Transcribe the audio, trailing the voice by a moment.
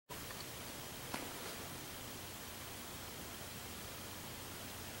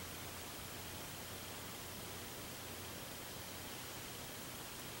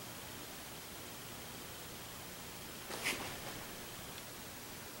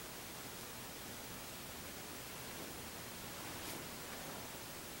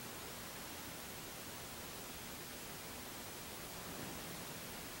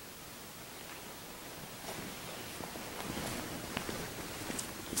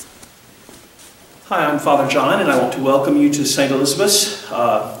Hi, I'm Father John, and I want to welcome you to St. Elizabeth's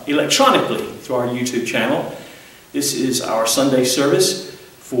electronically through our YouTube channel. This is our Sunday service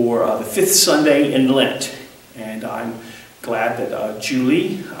for the fifth Sunday in Lent, and I'm glad that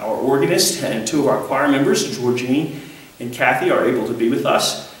Julie, our organist, and two of our choir members, Georgine and Kathy, are able to be with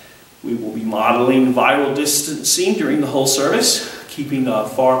us. We will be modeling viral distancing during the whole service, keeping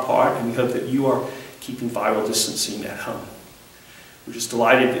far apart, and we hope that you are keeping viral distancing at home. We're just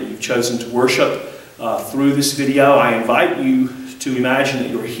delighted that you've chosen to worship through this video. I invite you to imagine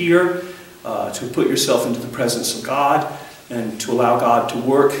that you're here, to put yourself into the presence of God, and to allow God to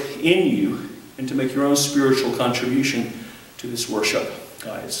work in you, and to make your own spiritual contribution to this worship.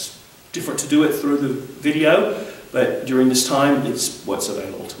 It's different to do it through the video, but during this time, it's what's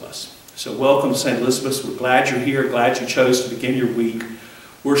available to us. So welcome to St. Elizabeth's. We're glad you're here, glad you chose to begin your week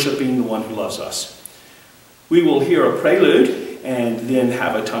worshiping the one who loves us. We will hear a prelude and then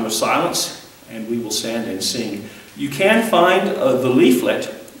have a time of silence, and we will stand and sing. You can find the leaflet,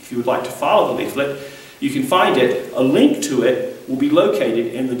 if you would like to follow the leaflet, you can find it. A link to it will be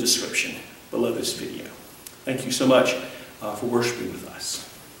located in the description below this video. Thank you so much for worshiping with us.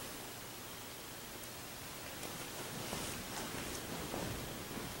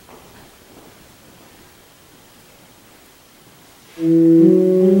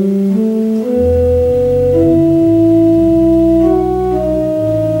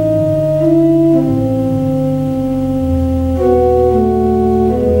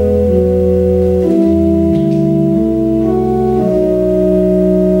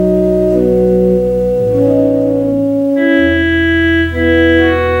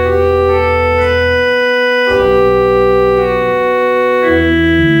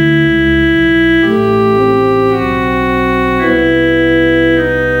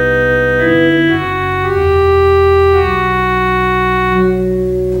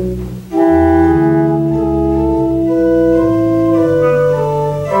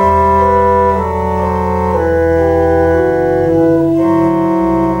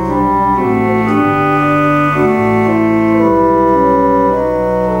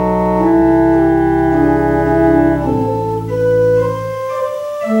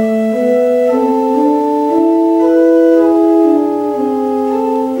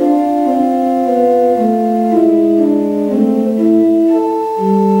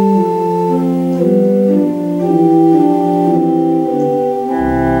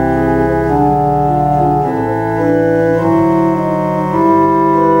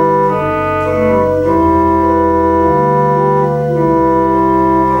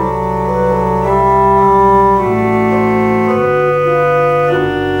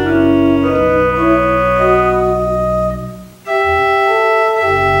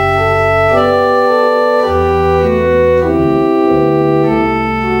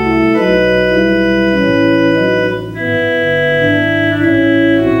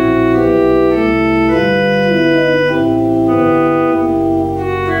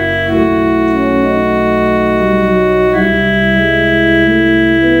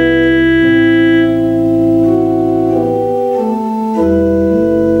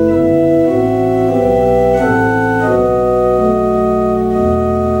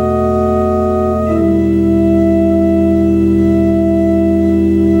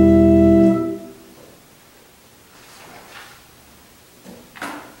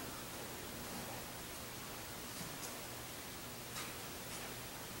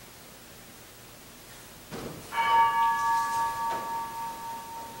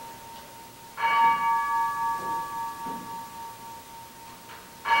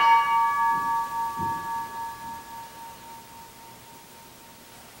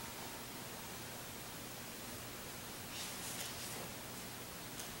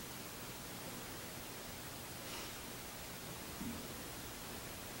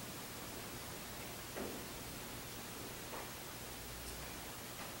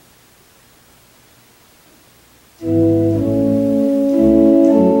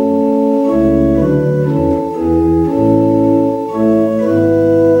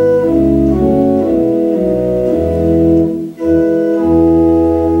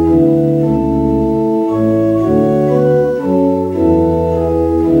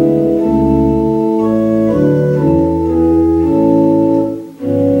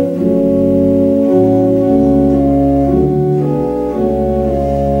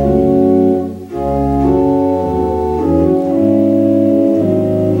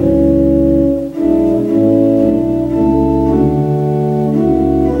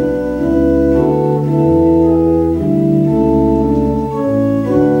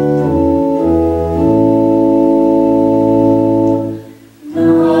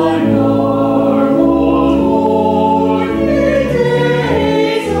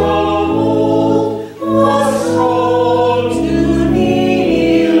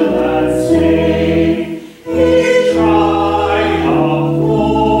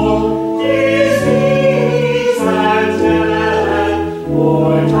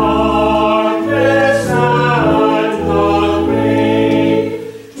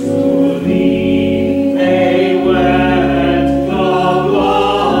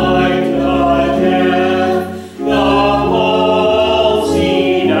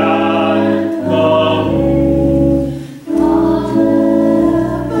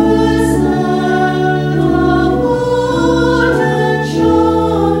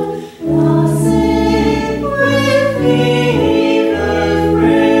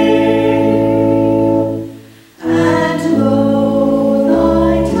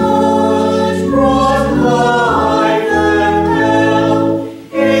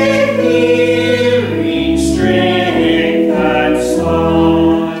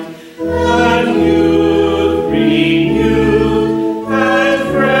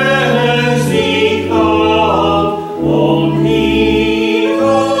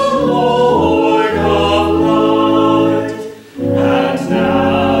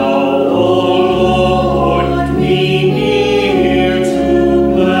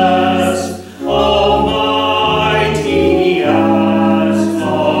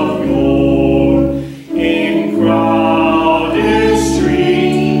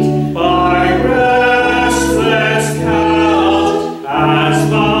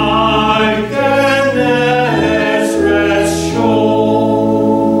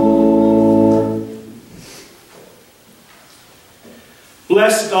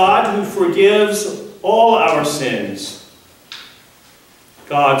 Bless God who forgives all our sins.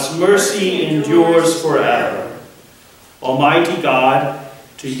 God's mercy endures forever. Almighty God,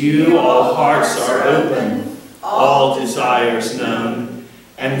 to you all hearts are open, all desires known,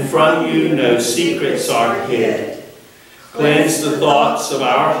 and from you no secrets are hid. Cleanse the thoughts of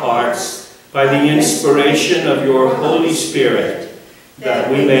our hearts by the inspiration of your Holy Spirit,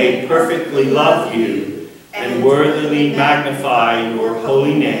 that we may perfectly love you and worthily magnify your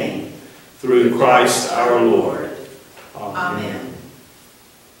holy name, through Christ our Lord. Amen.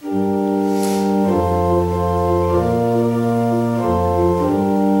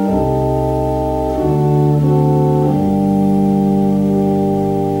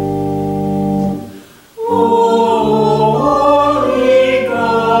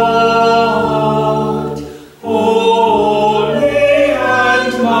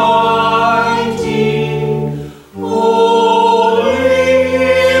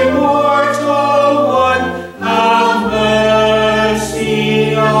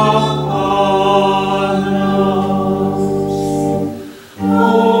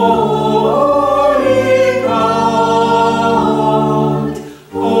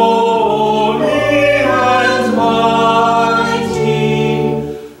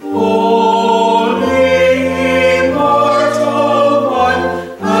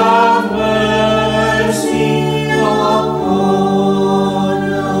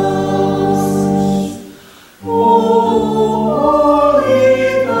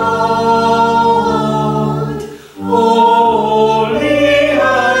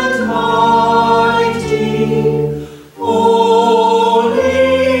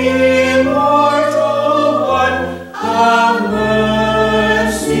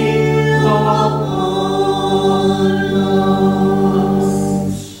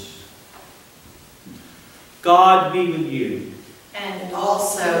 God be with you. And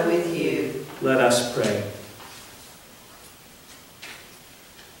also with you. Let us pray.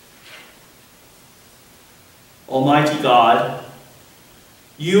 Almighty God,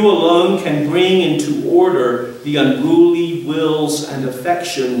 you alone can bring into order the unruly wills and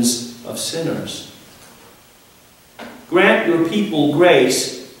affections of sinners. Grant your people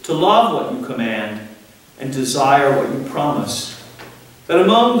grace to love what you command and desire what you promise, that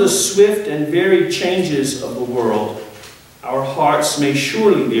among the swift and varied changes of the world, our hearts may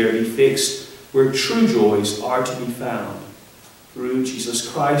surely there be fixed where true joys are to be found. Through Jesus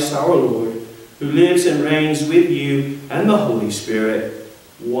Christ our Lord, who lives and reigns with you and the Holy Spirit,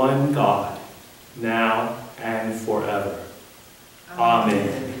 one God, now and forever.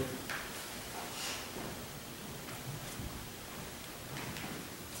 Amen.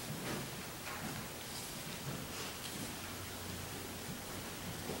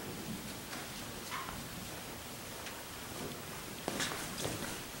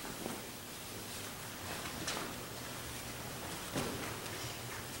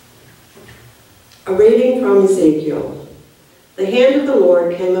 A reading from Ezekiel. The hand of the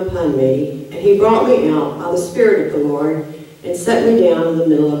Lord came upon me, and he brought me out by the Spirit of the Lord, and set me down in the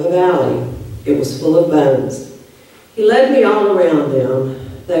middle of a valley. It was full of bones. He led me all around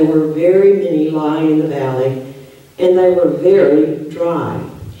them. They were very many lying in the valley, and they were very dry.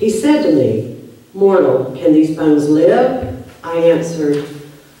 He said to me, "Mortal, can these bones live?" I answered,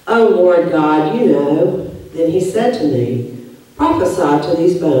 "O Lord God, you know." Then he said to me, "Prophesy to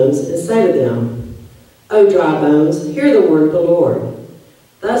these bones, and say to them, O dry bones, hear the word of the Lord.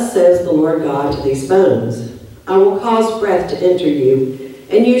 Thus says the Lord God to these bones, I will cause breath to enter you,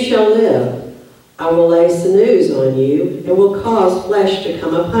 and you shall live. I will lay sinews on you, and will cause flesh to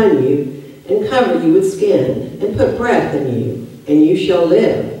come upon you, and cover you with skin, and put breath in you, and you shall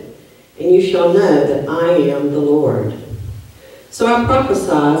live, and you shall know that I am the Lord." So I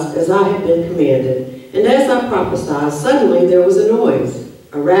prophesied as I had been commanded, and as I prophesied, suddenly there was a noise,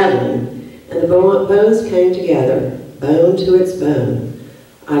 a rattling, and the bones came together, bone to its bone.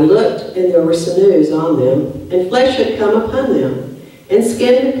 I looked, and there were sinews on them, and flesh had come upon them, and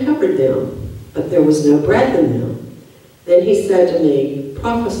skin had covered them, but there was no breath in them. Then he said to me,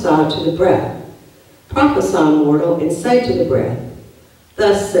 "Prophesy to the breath. Prophesy, mortal, and say to the breath,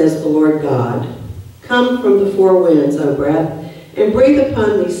 Thus says the Lord God, Come from the four winds, O breath, and breathe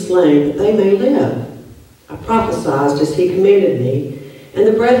upon these slain, that they may live." I prophesied as he commanded me, and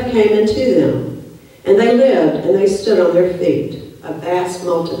the breath came into them, and they lived, and they stood on their feet, a vast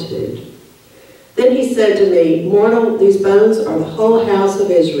multitude. Then he said to me, "Mortal, these bones are the whole house of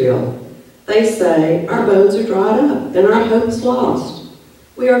Israel. They say, Our bones are dried up, and our hope is lost.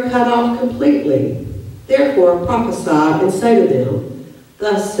 We are cut off completely. Therefore prophesy and say to them,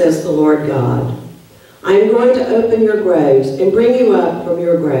 Thus says the Lord God, I am going to open your graves and bring you up from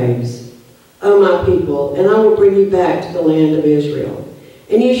your graves, O my people, and I will bring you back to the land of Israel.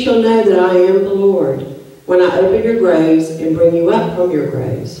 And you shall know that I am the Lord, when I open your graves and bring you up from your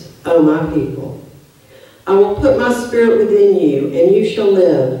graves, O my people. I will put my spirit within you, and you shall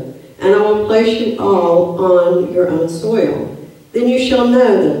live, and I will place you all on your own soil. Then you shall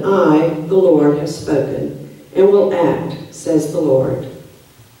know that I, the Lord, have spoken, and will act, says the Lord.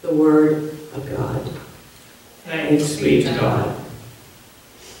 The word of God. Thanks be to God.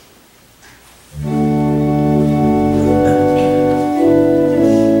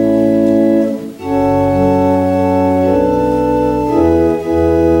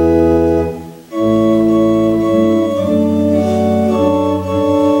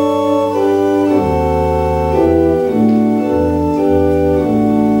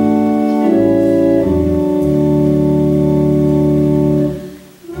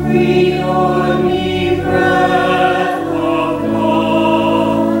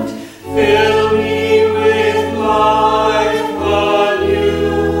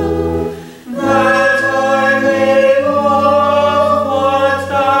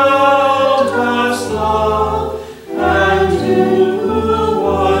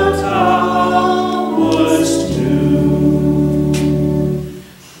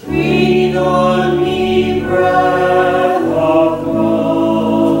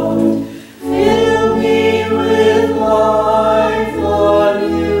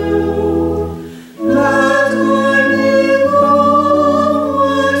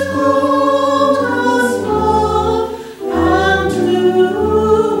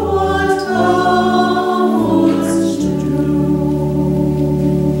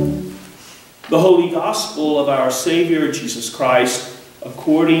 The Holy Gospel of our Savior Jesus Christ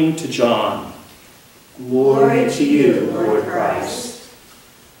according to John. Glory to you, Lord Christ.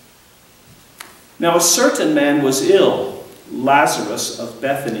 Now a certain man was ill, Lazarus of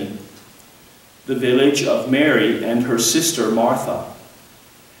Bethany, the village of Mary and her sister Martha.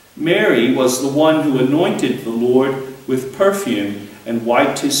 Mary was the one who anointed the Lord with perfume and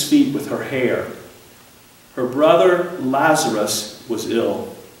wiped his feet with her hair. Her brother Lazarus was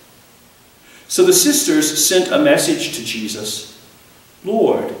ill. So the sisters sent a message to Jesus,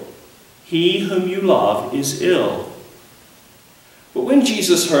 "Lord, he whom you love is ill." But when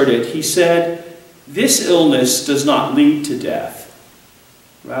Jesus heard it, he said, "This illness does not lead to death.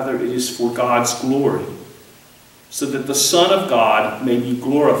 Rather, it is for God's glory, so that the Son of God may be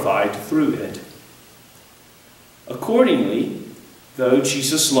glorified through it." Accordingly, though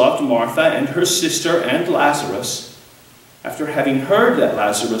Jesus loved Martha and her sister and Lazarus, after having heard that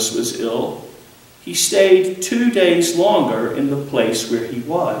Lazarus was ill, he stayed 2 days longer in the place where he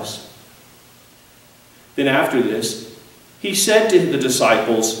was. Then after this, he said to the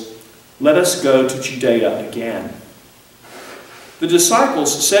disciples, "Let us go to Judea again." The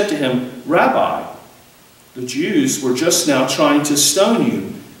disciples said to him, "Rabbi, the Jews were just now trying to stone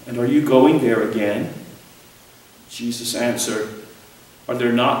you, and are you going there again?" Jesus answered, "Are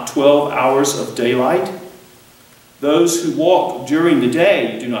there not 12 hours of daylight? Those who walk during the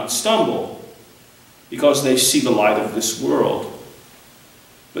day do not stumble, because they see the light of this world.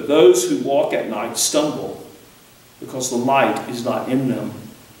 But those who walk at night stumble, because the light is not in them."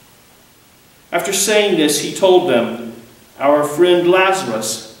 After saying this, he told them, "Our friend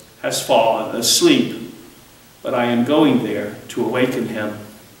Lazarus has fallen asleep, but I am going there to awaken him."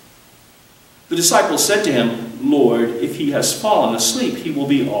 The disciples said to him, "Lord, if he has fallen asleep, he will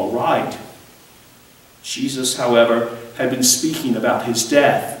be all right." Jesus, however, had been speaking about his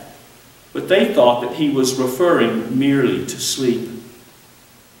death, but they thought that he was referring merely to sleep.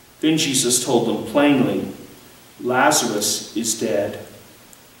 Then Jesus told them plainly, "Lazarus is dead.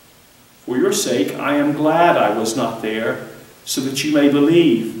 For your sake I am glad I was not there, so that you may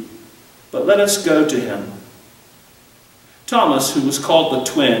believe. But let us go to him." Thomas, who was called the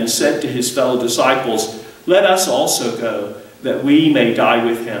twin, said to his fellow disciples, "Let us also go, that we may die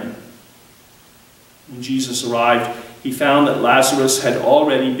with him." When Jesus arrived, he found that Lazarus had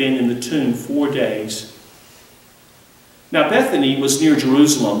already been in the tomb 4 days. Now Bethany was near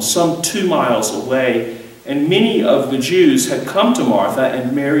Jerusalem, some 2 miles away, and many of the Jews had come to Martha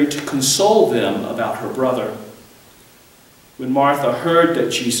and Mary to console them about her brother. When Martha heard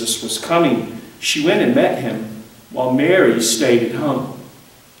that Jesus was coming, she went and met him, while Mary stayed at home.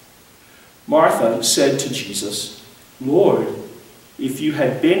 Martha said to Jesus, "Lord, if you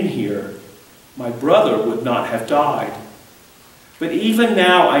had been here, my brother would not have died. But even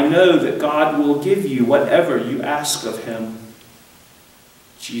now I know that God will give you whatever you ask of him."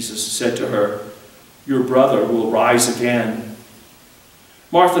 Jesus said to her, "Your brother will rise again."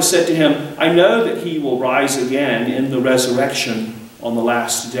 Martha said to him, I know that he will rise again in the resurrection on the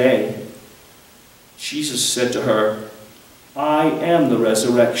last day. Jesus said to her, I am the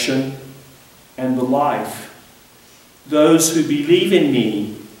resurrection and the life. Those who believe in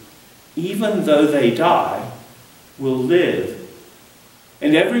me, even though they die, will live.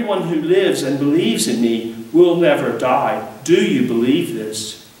 And everyone who lives and believes in me will never die. Do you believe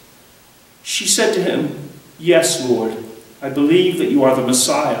this? She said to him, Yes, Lord, I believe that you are the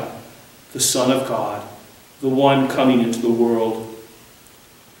Messiah, the Son of God, the one coming into the world.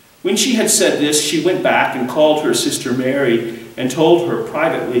 When she had said this, she went back and called her sister Mary and told her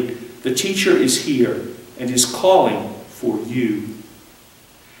privately, The teacher is here and is calling for you.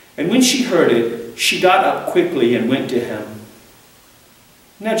 And when she heard it, she got up quickly and went to him.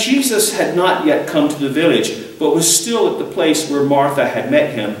 Now Jesus had not yet come to the village, but was still at the place where Martha had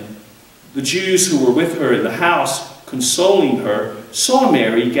met him. The Jews who were with her in the house, consoling her, saw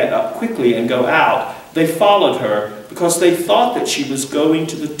Mary get up quickly and go out. They followed her, because they thought that she was going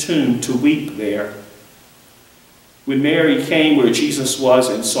to the tomb to weep there. When Mary came where Jesus was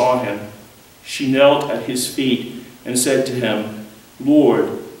and saw him, she knelt at his feet and said to him,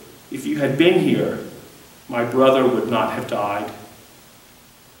 Lord, if you had been here, my brother would not have died.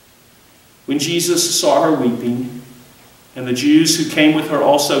 When Jesus saw her weeping, and the Jews who came with her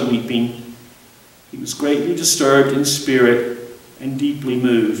also weeping, he was greatly disturbed in spirit and deeply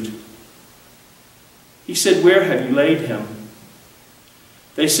moved. He said, Where have you laid him?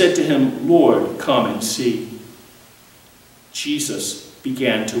 They said to him, Lord, come and see. Jesus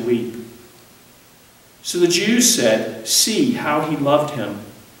began to weep. So the Jews said, See how he loved him.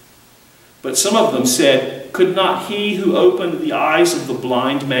 But some of them said, Could not he who opened the eyes of the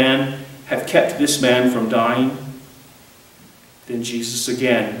blind man have kept this man from dying? Then Jesus,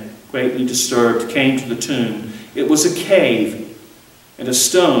 again, greatly disturbed, came to the tomb. It was a cave, and a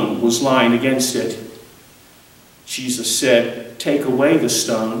stone was lying against it. Jesus said, Take away the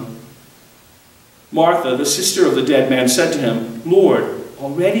stone. Martha, the sister of the dead man, said to him, Lord,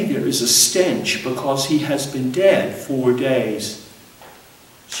 already there is a stench, because he has been dead 4 days.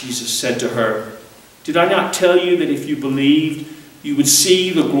 Jesus said to her, Did I not tell you that if you believed, you would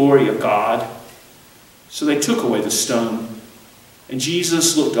see the glory of God? So they took away the stone. And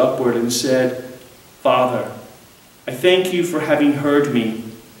Jesus looked upward and said, Father, I thank you for having heard me.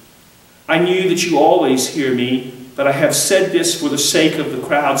 I knew that you always hear me, but I have said this for the sake of the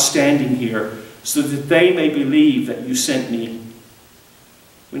crowd standing here, so that they may believe that you sent me.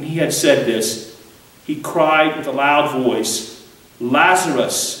 When he had said this, he cried with a loud voice,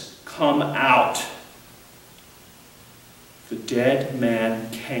 Lazarus, come out. The dead man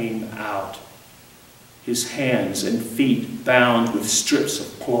came out, his hands and feet bound with strips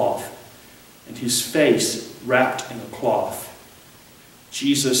of cloth, and his face wrapped in a cloth.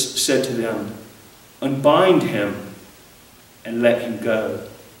 Jesus said to them, Unbind him and let him go.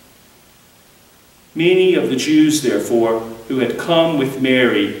 Many of the Jews, therefore, who had come with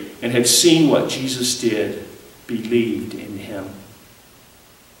Mary and had seen what Jesus did, believed in him.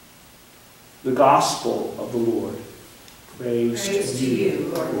 The Gospel of the Lord. Praise to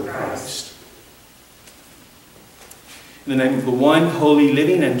you, Lord Christ. In the name of the one holy,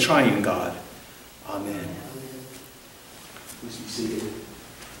 living, and triune God. Amen. Please be seated.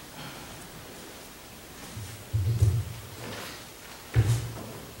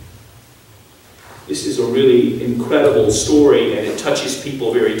 This is a really incredible story, and it touches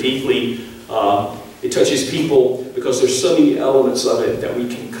people very deeply. It touches people because there's so many elements of it that we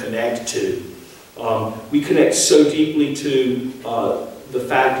can connect to. We connect so deeply to the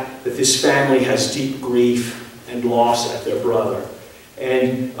fact that this family has deep grief and loss at their brother.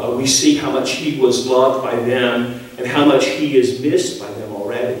 And we see how much he was loved by them and how much he is missed by them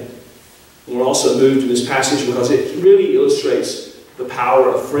already. And we're also moved in this passage because it really illustrates the power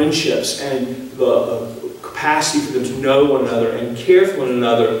of friendships and the capacity for them to know one another and care for one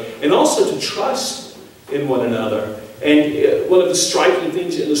another, and also to trust in one another. And one of the striking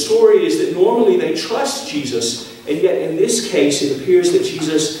things in the story is that normally they trust Jesus, and yet in this case it appears that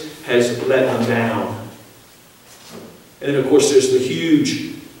Jesus has let them down. And then of course there's the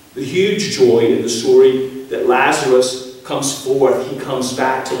huge joy in the story that Lazarus comes forth. He comes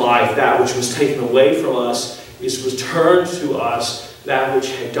back to life. That which was taken away from us is returned to us. That which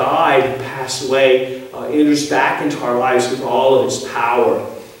had died and passed away enters back into our lives with all of its power.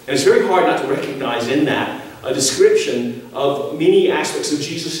 And it's very hard not to recognize in that a description of many aspects of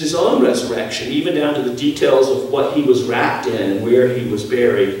Jesus' own resurrection, even down to the details of what he was wrapped in and where he was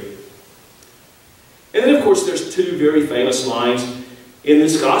buried. And then, of course, there's two very famous lines In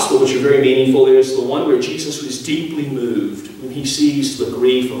this gospel, which are very meaningful, there's the one where Jesus was deeply moved when he sees the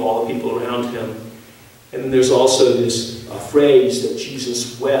grief of all the people around him. And then there's also this phrase that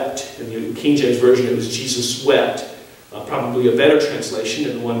Jesus wept. In the King James Version, it was Jesus wept. Probably a better translation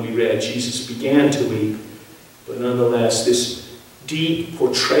than the one we read, Jesus began to weep. But nonetheless, this deep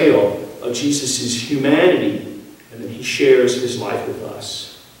portrayal of Jesus' humanity, and that he shares his life with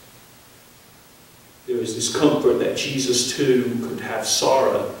us. There is this comfort that Jesus, too, could have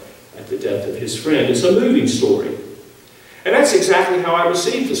sorrow at the death of his friend. It's a moving story. And that's exactly how I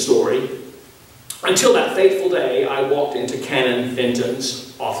received the story. Until that fateful day, I walked into Canon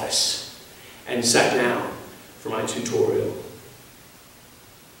Fenton's office and sat down for my tutorial.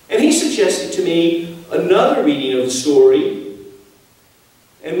 And he suggested to me another reading of the story,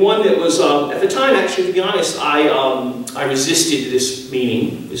 and one that was, at the time, actually, to be honest, I resisted this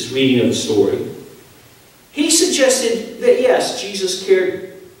reading of the story. He suggested that, yes, Jesus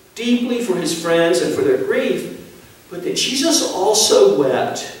cared deeply for his friends and for their grief, but that Jesus also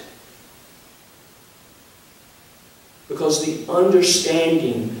wept because the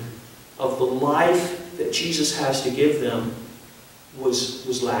understanding of the life that Jesus has to give them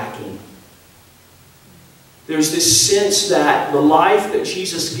was lacking. There's this sense that the life that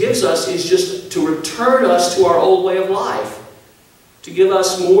Jesus gives us is just to return us to our old way of life, to give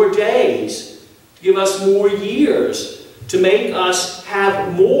us more days, to give us more years, to make us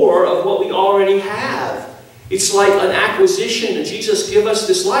have more of what we already have. It's like an acquisition. Jesus, give us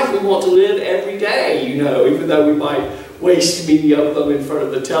this life we want to live every day, you know, even though we might waste many of them in front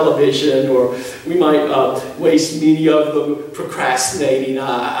of the television, or we might waste many of them procrastinating.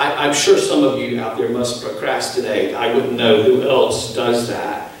 I'm sure some of you out there must procrastinate. I wouldn't know who else does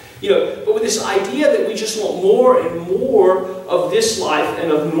that. You know, but with this idea that we just want more and more of this life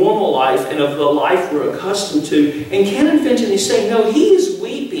and of normal life and of the life we're accustomed to. And Canon Fenton is saying, no, he is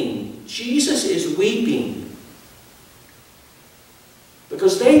weeping. Jesus is weeping.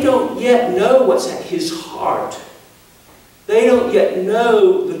 Because they don't yet know what's at his heart. They don't yet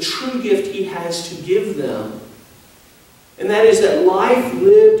know the true gift he has to give them. And that is that life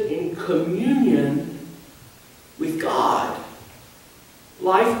lived in communion with God.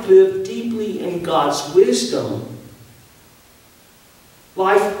 Life lived deeply in God's wisdom.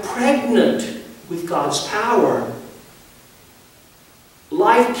 Life pregnant with God's power.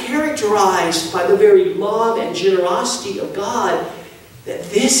 Life characterized by the very love and generosity of God. That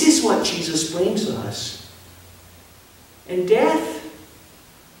this is what Jesus brings us. And death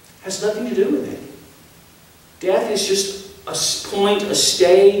has nothing to do with it. Death is just a point, a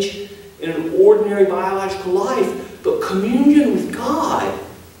stage in an ordinary biological life. But communion with God,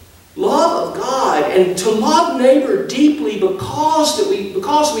 love of God, and to love neighbor deeply because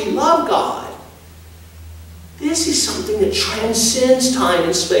we love God. This is something that transcends time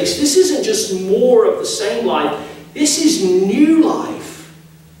and space. This isn't just more of the same life. This is new life.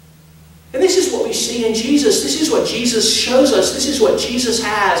 And this is what we see in Jesus. This is what Jesus shows us. This is what Jesus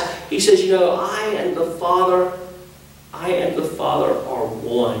has. He says, you know, I and the Father are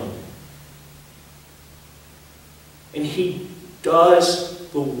one. And he does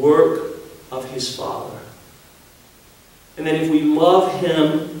the work of his Father. And then if we love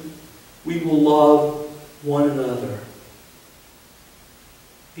him, we will love one another.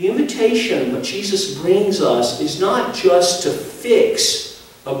 The invitation that Jesus brings us is not just to fix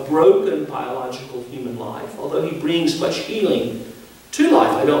a broken biological human life, although he brings much healing to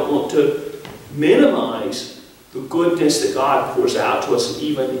life. I don't want to minimize the goodness that God pours out to us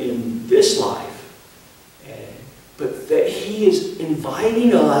even in this life. But that he is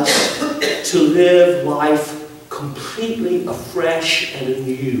inviting us to live life completely afresh and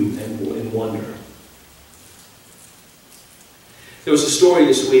anew and in wonder. There was a story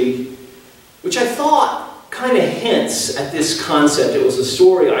this week which I thought kind of hints at this concept. It was a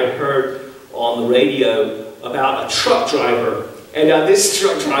story I heard on the radio about a truck driver. And this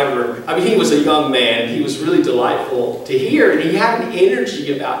truck driver, I mean, he was a young man. He was really delightful to hear. And he had an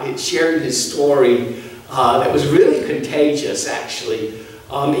energy about it, sharing his story that was really contagious, actually.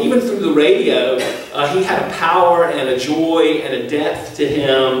 Even through the radio, he had a power and a joy and a depth to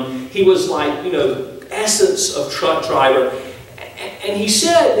him. He was like, you know, the essence of truck driver. And he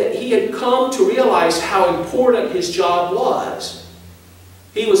said that he had come to realize how important his job was.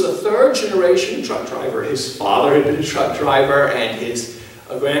 He was a third-generation truck driver. His father had been a truck driver, and his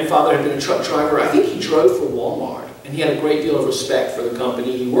grandfather had been a truck driver. I think he drove for Walmart, and he had a great deal of respect for the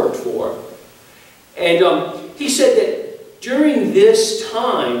company he worked for. And he said that during this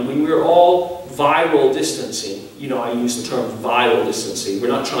time, when we were all viral distancing. You know, I use the term viral distancing. We're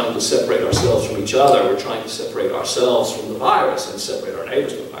not trying to separate ourselves from each other. We're trying to separate ourselves from the virus and separate our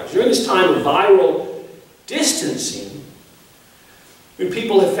neighbors from the virus. During this time of viral distancing, when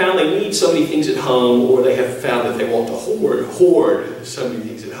people have found they need so many things at home, or they have found that they want to hoard so many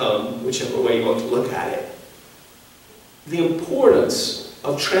things at home, whichever way you want to look at it, the importance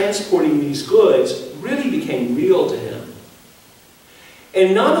of transporting these goods really became real to him.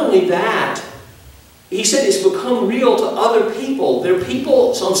 And not only that, he said it's become real to other people. There are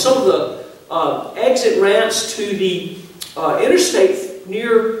people on some of the exit ramps to the interstate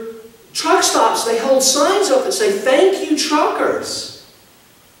near truck stops. They hold signs up that say, "Thank you, truckers."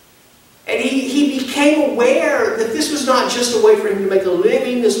 And he became aware that this was not just a way for him to make a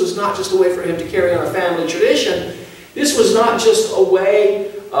living. This was not just a way for him to carry on a family tradition. This was not just a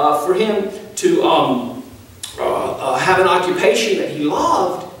way for him to have an occupation that he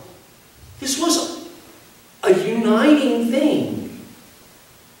loved. This was a uniting thing.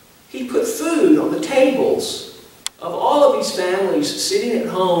 He put food on the tables of all of these families sitting at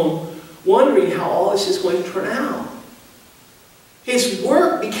home, wondering how all this is going to turn out. His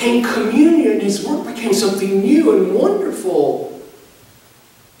work became communion. His work became something new and wonderful.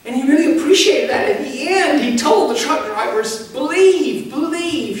 And he really appreciated that. At the end, he told the truck drivers, believe,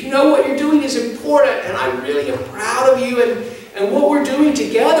 believe. You know, what you're doing is important, and I really am proud of you. And what we're doing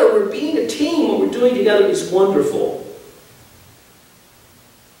together, we're being a team, what we're doing together is wonderful.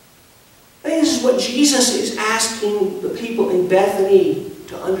 I think this is what Jesus is asking the people in Bethany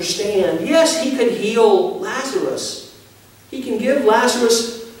to understand. Yes, he could heal Lazarus. He can give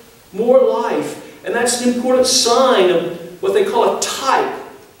Lazarus more life. And that's an important sign of what they call a type,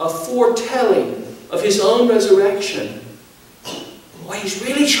 a foretelling of his own resurrection. What he's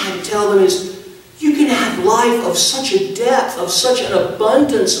really trying to tell them is, you can have life of such a depth, of such an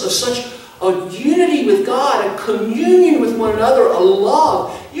abundance, of such a unity with God, a communion with one another, a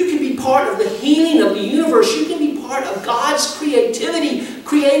love. You can be part of the healing of the universe. You can be part of God's creativity,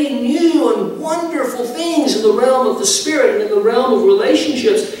 creating new and wonderful things in the realm of the Spirit and in the realm of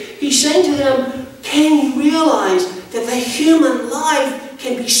relationships. He's saying to them, can you realize that the human life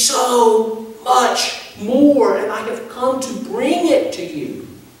can be so much more, and I have come to bring it to you.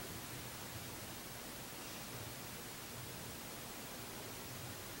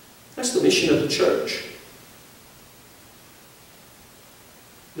 That's the mission of the church.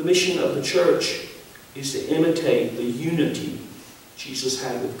 The mission of the church is to imitate the unity Jesus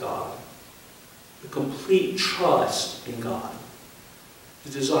had with God, the complete trust in God,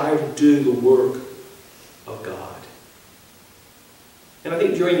 the desire to do the work of God. And I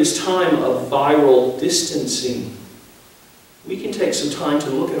think during this time of viral distancing, we can take some time to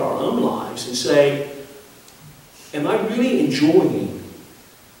look at our own lives and say, am I really enjoying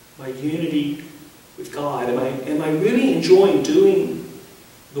my unity with God? Am I really enjoying doing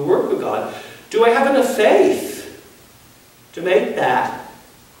the work of God? Do I have enough faith to make that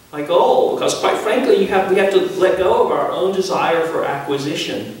my goal? Because quite frankly, we have to let go of our own desire for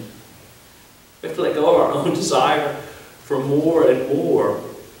acquisition. We have to let go of our own desire for more and more.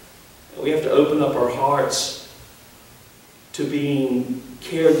 We have to open up our hearts to being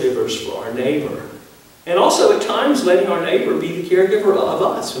caregivers for our neighbor. And also at times letting our neighbor be the caregiver of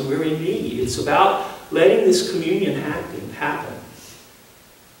us when we're in need. It's about letting this communion happen.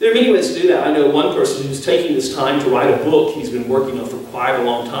 There are many ways to do that. I know one person who's taking this time to write a book he's been working on for quite a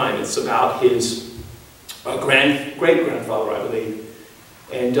long time. It's about his great-grandfather, I believe.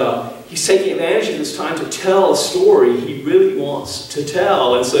 And he's taking advantage of this time to tell a story he really wants to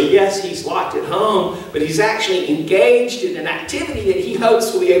tell. And so yes, he's locked at home, but he's actually engaged in an activity that he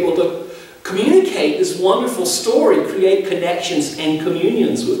hopes will be able to communicate this wonderful story, create connections and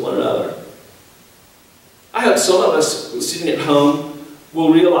communions with one another. I hope some of us sitting at home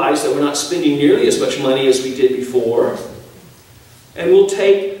will realize that we're not spending nearly as much money as we did before. And we'll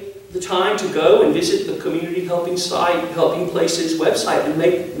take the time to go and visit the community helping site, Helping Places website, and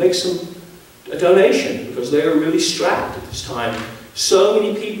make a donation, because they are really strapped at this time. So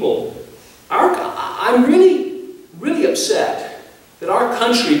many people. I'm really upset that our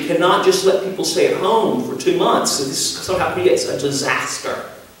country cannot just let people stay at home for 2 months. So this somehow creates a disaster.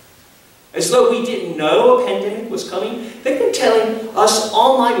 As though we didn't know a pandemic was coming. They've been telling us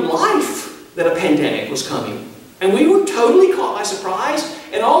all my life that a pandemic was coming. And we were totally caught by surprise.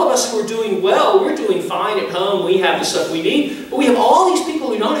 And all of us who are doing well, we're doing fine at home. We have the stuff we need. But we have all these people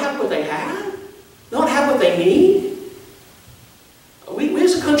who don't have what they have, don't have what they need. We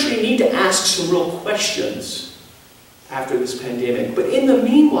as a country need to ask some real questions after this pandemic. But in the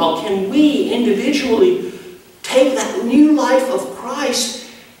meanwhile, can we individually take that new life of Christ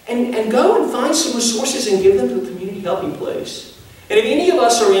and go and find some resources and give them to a community helping place. And if any of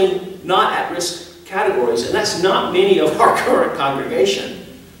us are in not at-risk categories, and that's not many of our current congregation,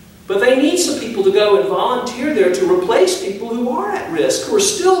 but they need some people to go and volunteer there to replace people who are at risk, who are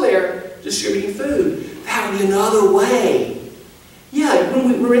still there distributing food. That would be another way. Yeah,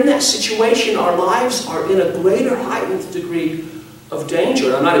 when we're in that situation, our lives are in a greater heightened degree of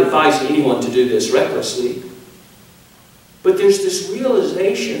danger. I'm not advising anyone to do this recklessly. But there's this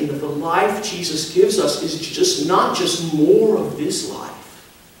realization that the life Jesus gives us is just not just more of this life.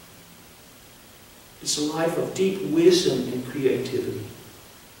 It's a life of deep wisdom and creativity.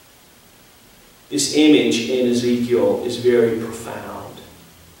 This image in Ezekiel is very profound.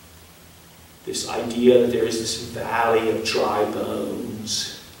 This idea that there is this valley of dry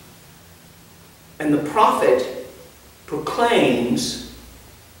bones. And the prophet proclaims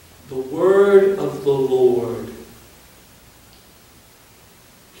the word of the Lord.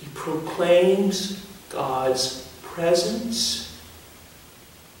 He proclaims God's presence,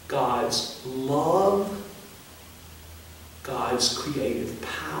 God's love, God's creative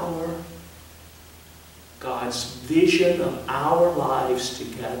power, God's vision of our lives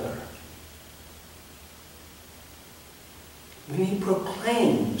together. When he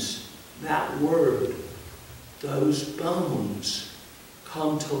proclaims that word, those bones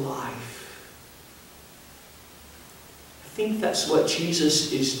come to life. I think that's what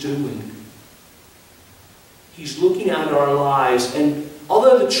Jesus is doing. He's looking at our lives, and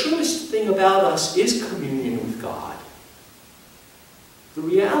although the truest thing about us is communion with God, the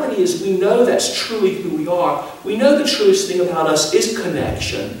reality is we know that's truly who we are. We know the truest thing about us is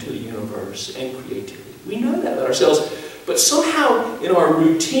connection to the universe and creativity. We know that about ourselves. But somehow in our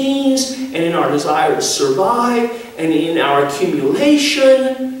routines and in our desire to survive and in our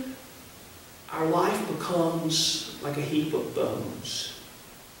accumulation, our life becomes like a heap of bones.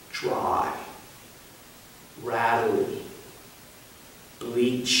 Dry, rattly,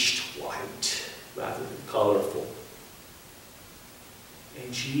 bleached white rather than colorful.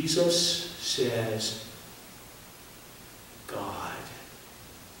 And Jesus says, God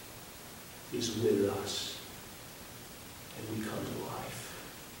is with us. And we come to life.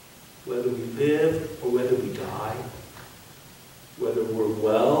 Whether we live or whether we die, whether we're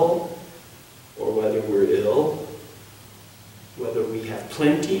well or whether we're ill, whether we have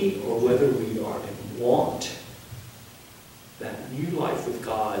plenty or whether we are in want, that new life with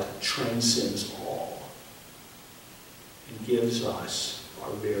God transcends all and gives us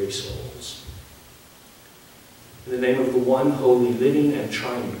our very souls. In the name of the one holy, living, and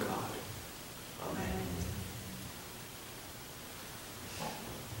triune God. Amen.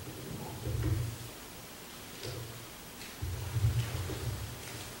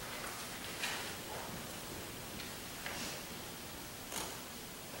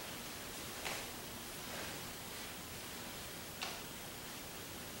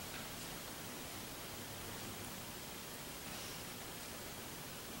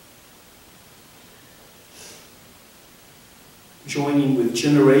 Joining with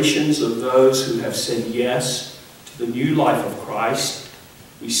generations of those who have said yes to the new life of Christ,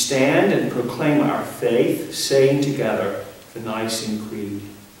 we stand and proclaim our faith, saying together the Nicene Creed.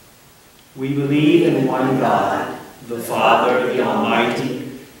 We believe in one God, the Father, the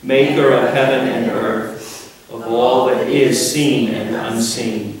Almighty, maker of heaven and earth, of all that is seen and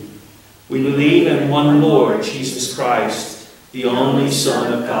unseen. We believe in one Lord, Jesus Christ, the only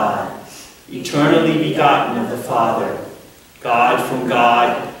Son of God, eternally begotten of the Father, God from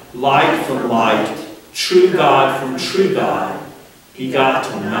God, light from light, true God from true God,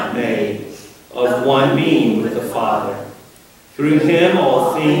 begotten, not made, of one being with the Father. Through him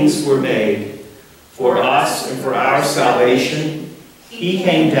all things were made. For us and for our salvation, he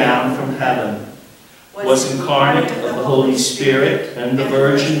came down from heaven, was incarnate of the Holy Spirit and the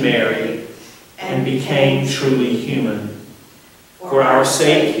Virgin Mary, and became truly human. For our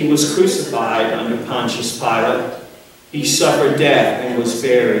sake he was crucified under Pontius Pilate. He suffered death and was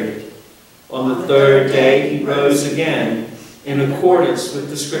buried. On the third day he rose again in accordance with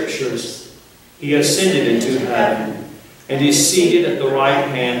the Scriptures. He ascended into heaven and is seated at the right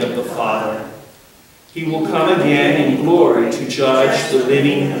hand of the Father. He will come again in glory to judge the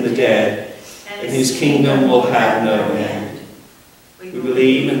living and the dead, and his kingdom will have no end. We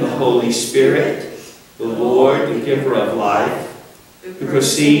believe in the Holy Spirit, the Lord, the giver of life, who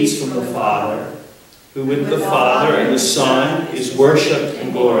proceeds from the Father, who with the Father and the Son is worshipped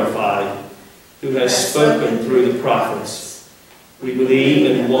and glorified, who has spoken through the prophets. We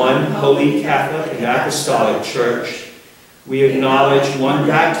believe in one holy Catholic and Apostolic Church. We acknowledge one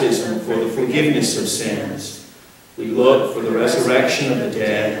baptism for the forgiveness of sins. We look for the resurrection of the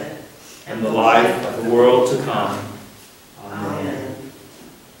dead and the life of the world to come. Amen.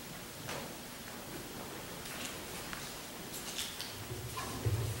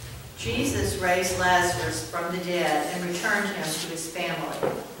 Jesus raised Lazarus from the dead and returned him to his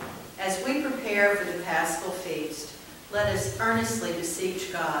family. As we prepare for the Paschal feast, let us earnestly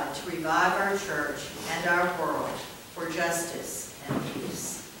beseech God to revive our church and our world for justice and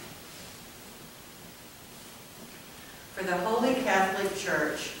peace. For the Holy Catholic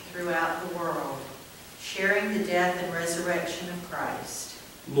Church throughout the world, sharing the death and resurrection of Christ.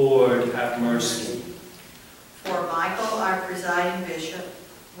 Lord, have mercy. For Michael, our presiding bishop,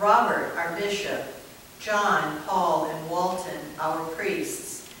 Robert, our bishop, John, Paul, and Walton, our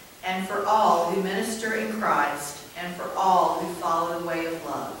priests, and for all who minister in Christ, and for all who follow the way of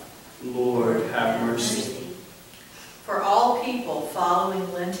love. Lord, have mercy. For all people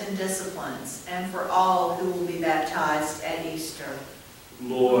following Lenten disciplines, and for all who will be baptized at Easter.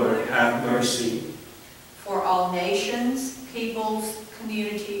 Lord, have mercy. For all nations, peoples,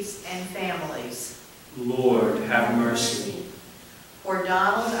 communities, and families. Lord, have mercy. For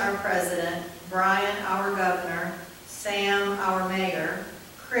Donald, our president, Brian, our governor, Sam, our mayor,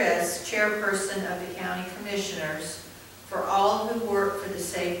 Chris, chairperson of the county commissioners, for all who work for the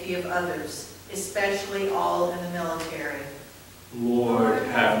safety of others, especially all in the military. Lord,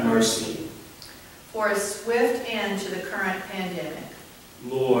 have mercy. For a swift end to the current pandemic.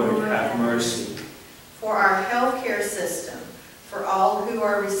 Lord, have mercy. For our healthcare system, for all who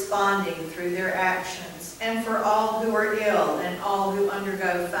are responding through their actions, and for all who are ill and all who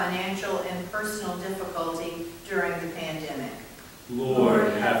undergo financial and personal difficulty during the pandemic.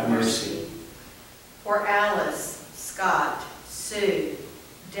 Lord, have mercy. For Alice, Scott, Sue,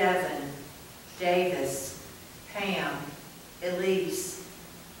 Devin, Davis, Pam, Elise,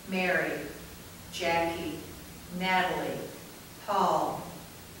 Mary, Jackie, Natalie, Paul,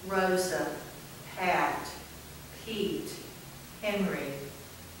 Rosa, Pat, Pete, Henry,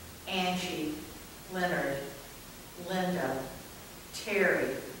 Angie, Leonard, Linda, Terry,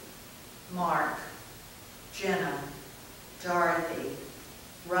 Mark, Jenna, Dorothy,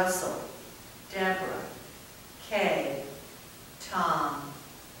 Russell, Deborah, Kay, Tom,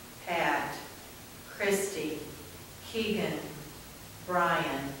 Pat, Christy, Keegan,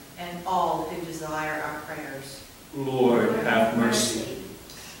 Brian, and all who desire our prayers. Lord, have mercy.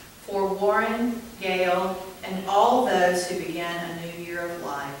 For Warren, Gail, and all those who began a new year of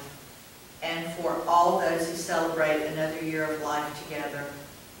life, and for all those who celebrate another year of life together.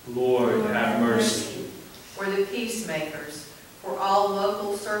 Lord, have mercy. For the peacemakers, for all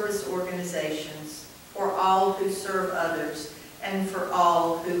local service organizations, for all who serve others, and for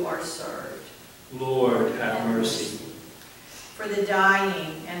all who are served. Lord, have mercy. For the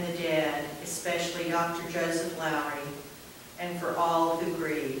dying and the dead, especially Dr. Joseph Lowry, and for all who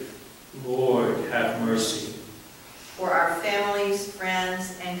grieve. Lord, have mercy. For our families,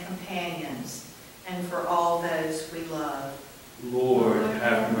 friends, and companions, and for all those we love. Lord,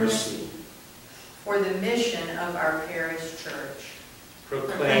 have mercy. For the mission of our parish church.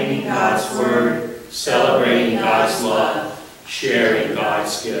 Proclaiming God's word, celebrating God's love, sharing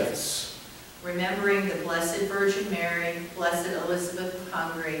God's gifts. Remembering the Blessed Virgin Mary, Blessed Elizabeth of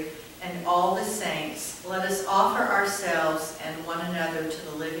Hungary, and all the saints, let us offer ourselves and one another to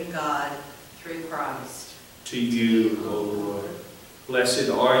the living God through Christ. To you, O Lord. Blessed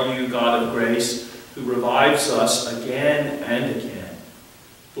are you, God of grace, who revives us again and again.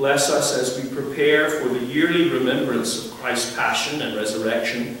 Bless us as we prepare for the yearly remembrance of Christ's passion and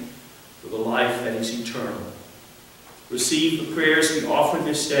resurrection, for the life that is eternal. Receive the prayers we offer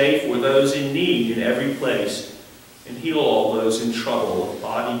this day for those in need in every place, and heal all those in trouble of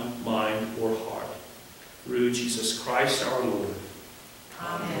body, mind, or heart. Through Jesus Christ our Lord.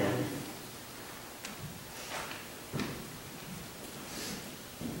 Amen.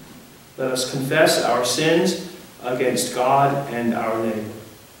 Let us confess our sins against God and our neighbor.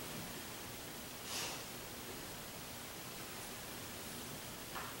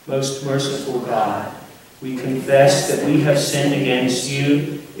 Most merciful God, we confess that we have sinned against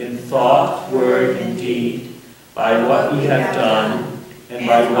you in thought, word, and deed, by what we have done and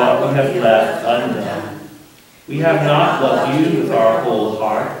by what we have left undone. We have not loved you with our whole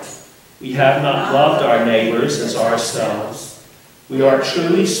heart. We have not loved our neighbors as ourselves. We are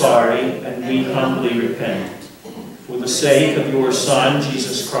truly sorry, and we humbly repent. For the sake of your Son,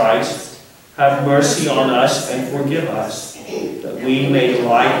 Jesus Christ, have mercy on us and forgive us, that we may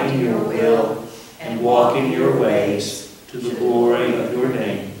delight in your will and walk in your ways to the glory of your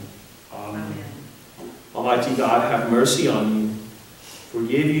name. Amen. Almighty God, have mercy on you,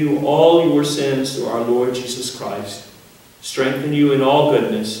 forgive you all your sins through our Lord Jesus Christ, strengthen you in all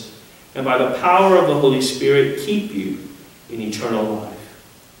goodness, and by the power of the Holy Spirit keep you in eternal life.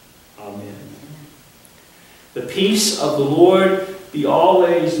 Amen. The peace of the Lord be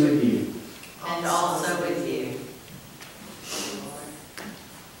always with you. And also with you.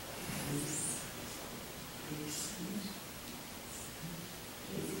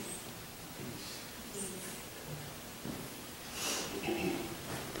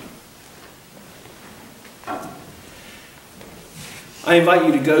 I invite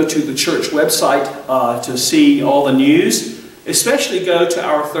you to go to the church website to see all the news. Especially go to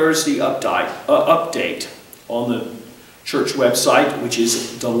our Thursday update on the church website, which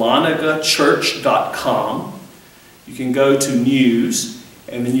is dahlonegachurch.com. You can go to news,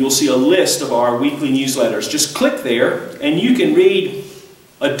 and then you'll see a list of our weekly newsletters. Just click there, and you can read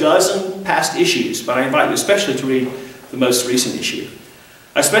a dozen past issues, but I invite you especially to read the most recent issue.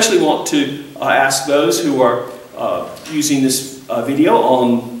 I especially want to ask those who are using this video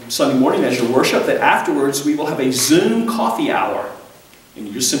on Sunday morning as your worship, that afterwards we will have a Zoom coffee hour. And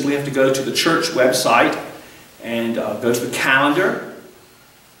you just simply have to go to the church website and go to the calendar.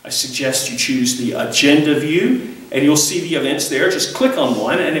 I suggest you choose the agenda view, and you'll see the events there. Just click on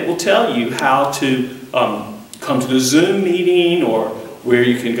one, and it will tell you how to come to the Zoom meeting, or where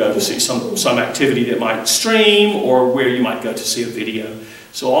you can go to see some activity that might stream, or where you might go to see a video.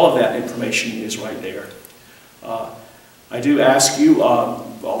 So all of that information is right there. I do ask you,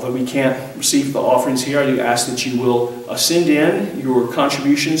 although we can't receive the offerings here, I do ask that you will send in your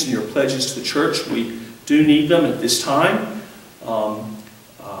contributions and your pledges to the church. We do need them at this time.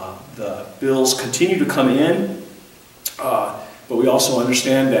 The bills continue to come in, but we also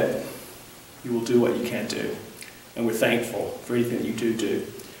understand that you will do what you can do. And we're thankful for anything that you do.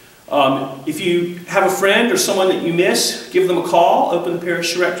 If you have a friend or someone that you miss, give them a call. Open the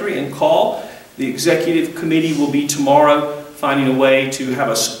parish directory and call. The executive committee will be tomorrow finding a way to have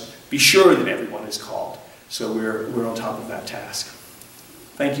us be sure that everyone is called. So we're on top of that task.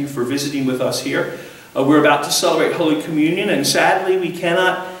 Thank you for visiting with us here. We're about to celebrate Holy Communion, and sadly we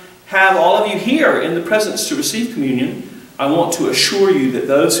cannot have all of you here in the presence to receive communion. I want to assure you that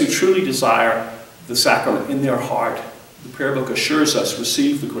those who truly desire the sacrament in their heart, the prayer book assures us,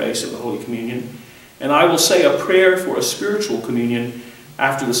 receive the grace of the Holy Communion. And I will say a prayer for a spiritual communion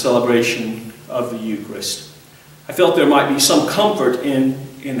after the celebration of the Eucharist. I felt there might be some comfort in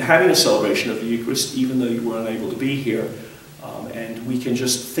having a celebration of the Eucharist, even though you were unable to be here. And we can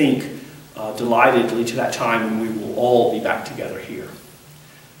just think delightedly to that time when we will all be back together here.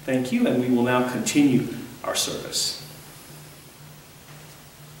 Thank you, and we will now continue our service.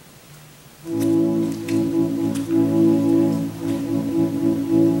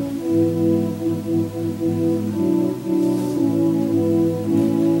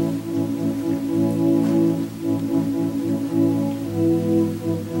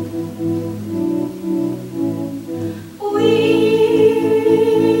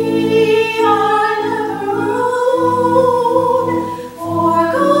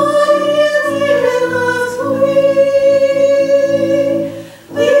 For God is with us, we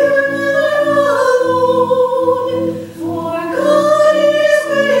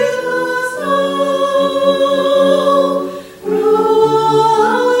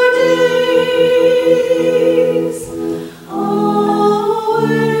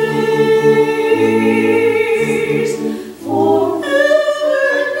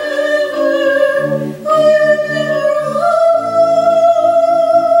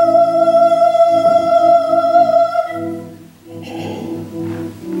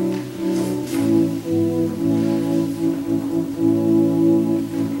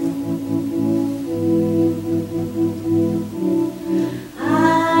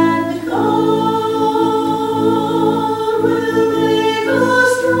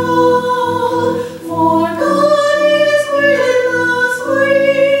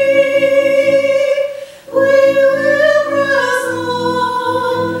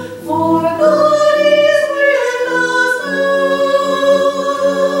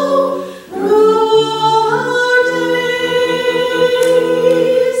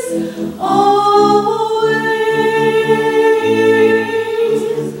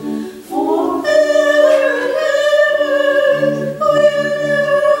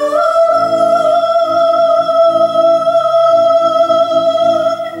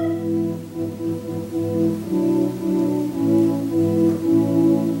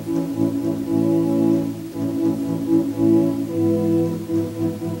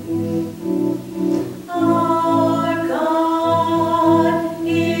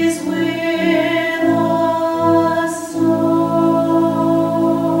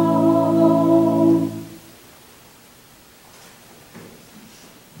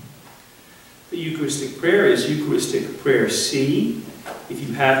The Eucharistic prayer is Eucharistic Prayer C. If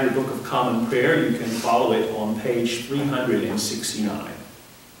you have your Book of Common Prayer, you can follow it on page 369.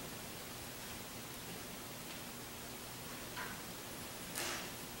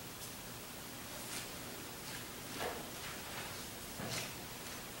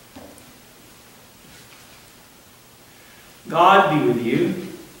 God be with you.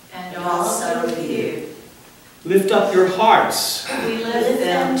 And also with you. Lift up your hearts. We lift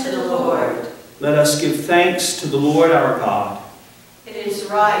them to the Lord. Let us give thanks to the Lord our God. It is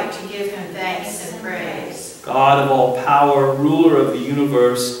right to give him thanks and praise. God of all power, ruler of the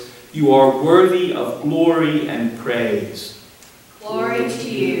universe, you are worthy of glory and praise. Glory to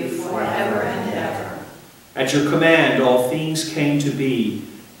you forever and ever. At your command, all things came to be.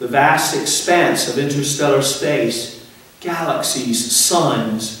 The vast expanse of interstellar space, galaxies,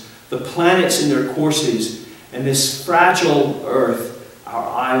 suns, the planets in their courses, and this fragile earth, our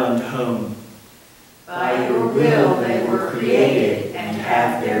island home. By your will they were created and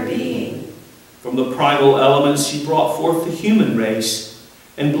have their being. From the primal elements you brought forth the human race,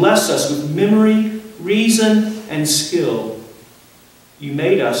 and blessed us with memory, reason, and skill. You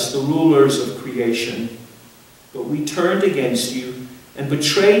made us the rulers of creation, but we turned against you and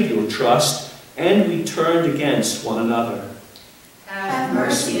betrayed your trust, and we turned against one another. Have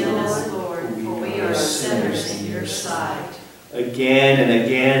mercy on us, Lord, for we are sinners in your sight. Again and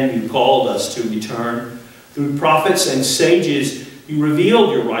again you called us to return. Through prophets and sages you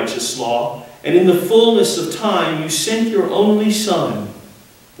revealed your righteous law, and in the fullness of time you sent your only Son,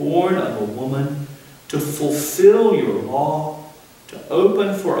 born of a woman, to fulfill your law, to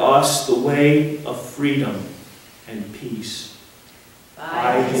open for us the way of freedom and peace.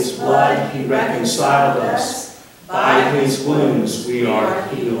 By his blood he reconciled us. By his wounds we are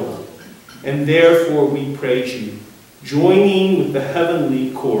healed. And therefore we praise you, joining with the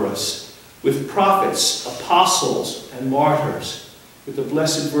heavenly chorus, with prophets, apostles, and martyrs, with the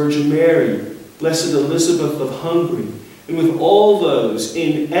Blessed Virgin Mary, Blessed Elizabeth of Hungary, and with all those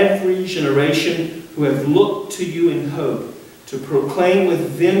in every generation who have looked to you in hope, to proclaim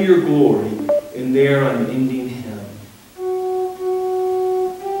with them your glory in their unending hymn.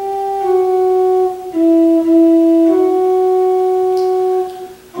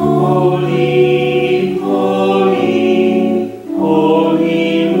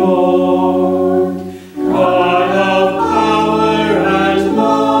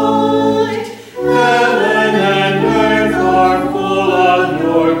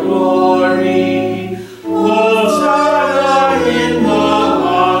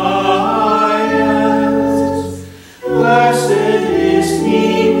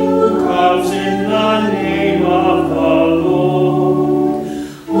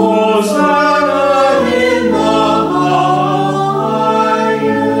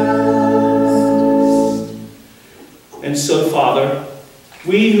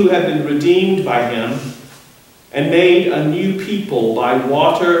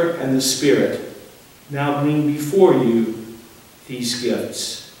 Water and the Spirit, now bring before you these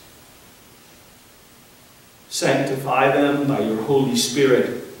gifts. Sanctify them by your Holy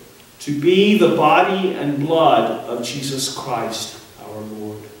Spirit to be the body and blood of Jesus Christ our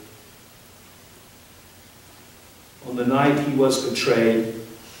Lord. On the night he was betrayed,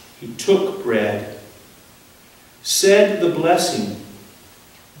 he took bread, said the blessing,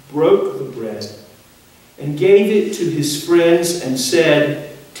 broke the bread, and gave it to his friends and said,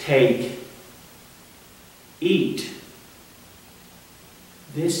 "Take, eat.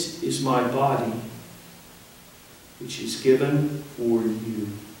 This is my body, which is given for you.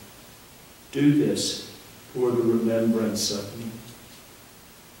 Do this for the remembrance of me."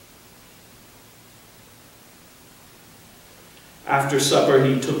 After supper,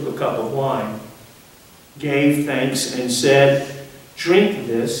 he took the cup of wine, gave thanks, and said, "Drink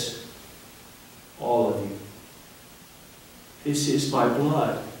this, all of you. This is my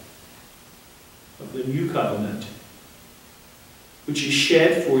blood of the new covenant, which is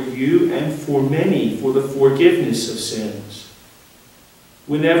shed for you and for many for the forgiveness of sins.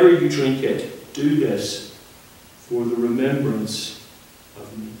 Whenever you drink it, do this for the remembrance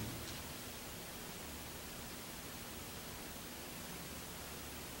of me."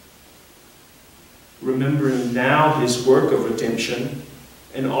 Remembering now his work of redemption,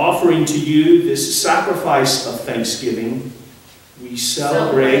 and offering to you this sacrifice of thanksgiving, we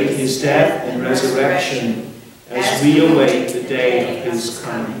celebrate his death and resurrection as we await the day of his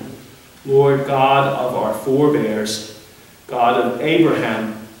coming. Lord God of our forebears, God of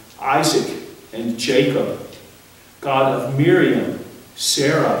Abraham, Isaac, and Jacob, God of Miriam,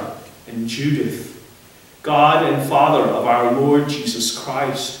 Sarah, and Judith, God and Father of our Lord Jesus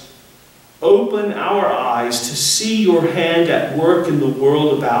Christ, Open our eyes to see your hand at work in the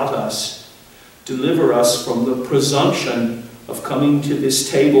world about us. Deliver us from the presumption of coming to this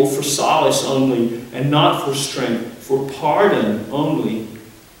table for solace only, and not for strength, for pardon only,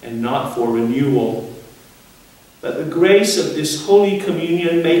 and not for renewal. Let the grace of this Holy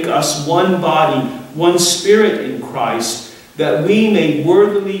Communion make us one body, one spirit in Christ, that we may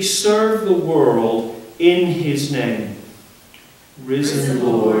worthily serve the world in his name. Risen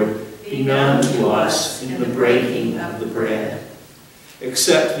Lord, be known to us in the breaking of the bread.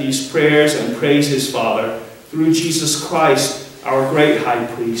 Accept these prayers and praises, Father, through Jesus Christ, our great high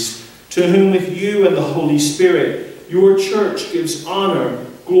priest, to whom with you and the Holy Spirit, your church gives honor,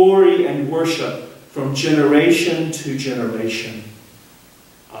 glory, and worship from generation to generation.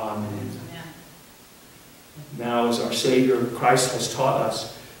 Amen. Now, as our Savior Christ has taught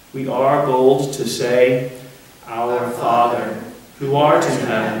us, we are bold to say, Our Father, who art in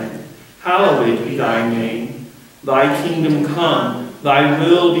heaven, hallowed be thy name. Thy kingdom come, thy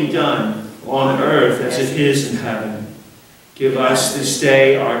will be done, on earth as it is in heaven. Give us this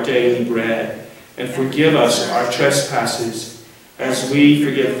day our daily bread, and forgive us our trespasses, as we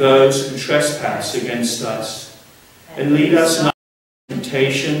forgive those who trespass against us. And lead us not into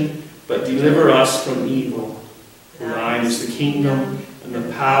temptation, but deliver us from evil. For thine is the kingdom, and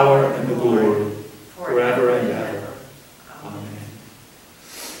the power, and the glory, forever and ever. Amen.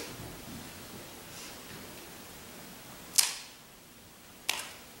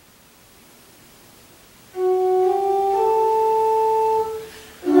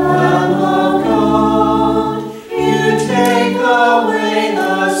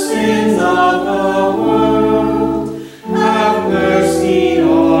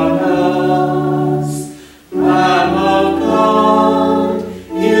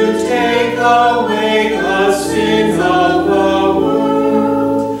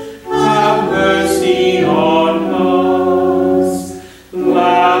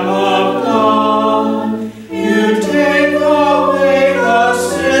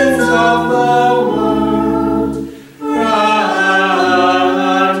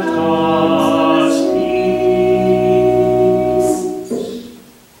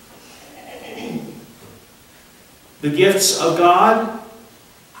 The gifts of God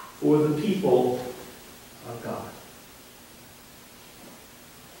for the people of God.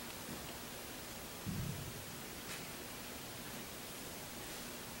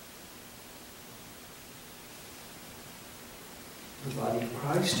 The body of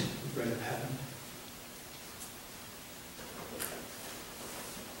Christ, the bread of heaven.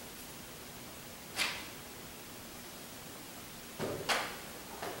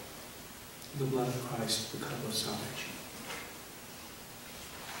 The blood of Christ, the cup of salvation.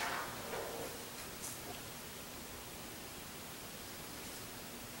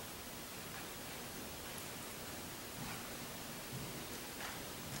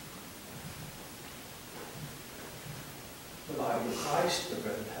 The body of Christ, the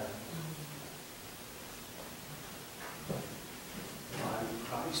bread of heaven. The body of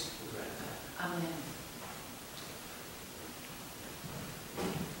Christ, the bread of heaven. Amen.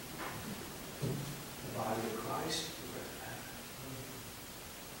 The body of Christ, the bread of heaven.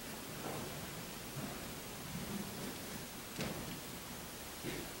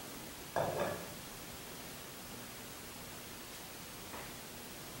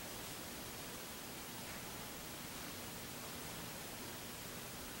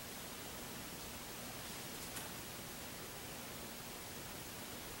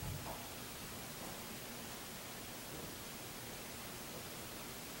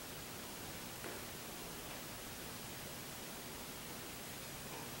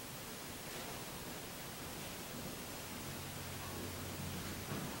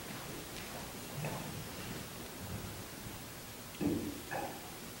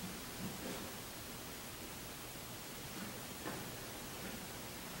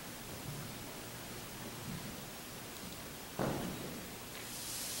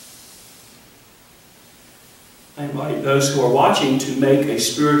 I invite those who are watching to make a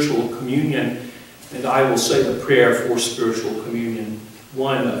spiritual communion, and I will say the prayer for spiritual communion,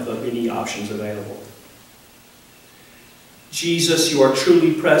 one of the many options available. Jesus, you are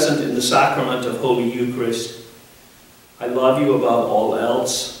truly present in the sacrament of Holy Eucharist. I love you above all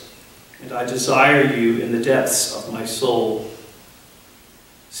else, and I desire you in the depths of my soul.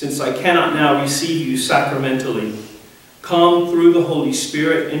 Since I cannot now receive you sacramentally, come through the Holy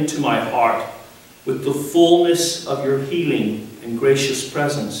Spirit into my heart with the fullness of your healing and gracious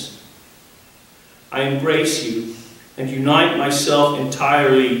presence. I embrace you and unite myself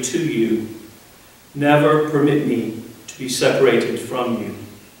entirely to you. Never permit me to be separated from you.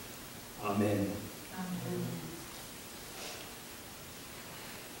 Amen.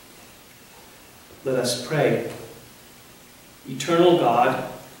 Let us pray. Eternal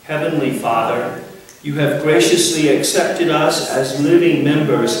God, Heavenly Father, you have graciously accepted us as living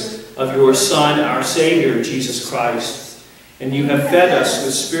members of your Son, our Savior, Jesus Christ, and you have fed us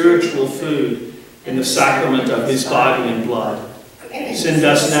with spiritual food in the sacrament of his body and blood. Send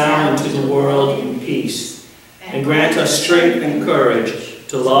us now into the world in peace, and grant us strength and courage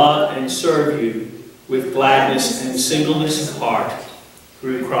to love and serve you with gladness and singleness of heart,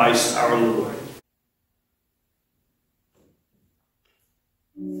 through Christ our Lord.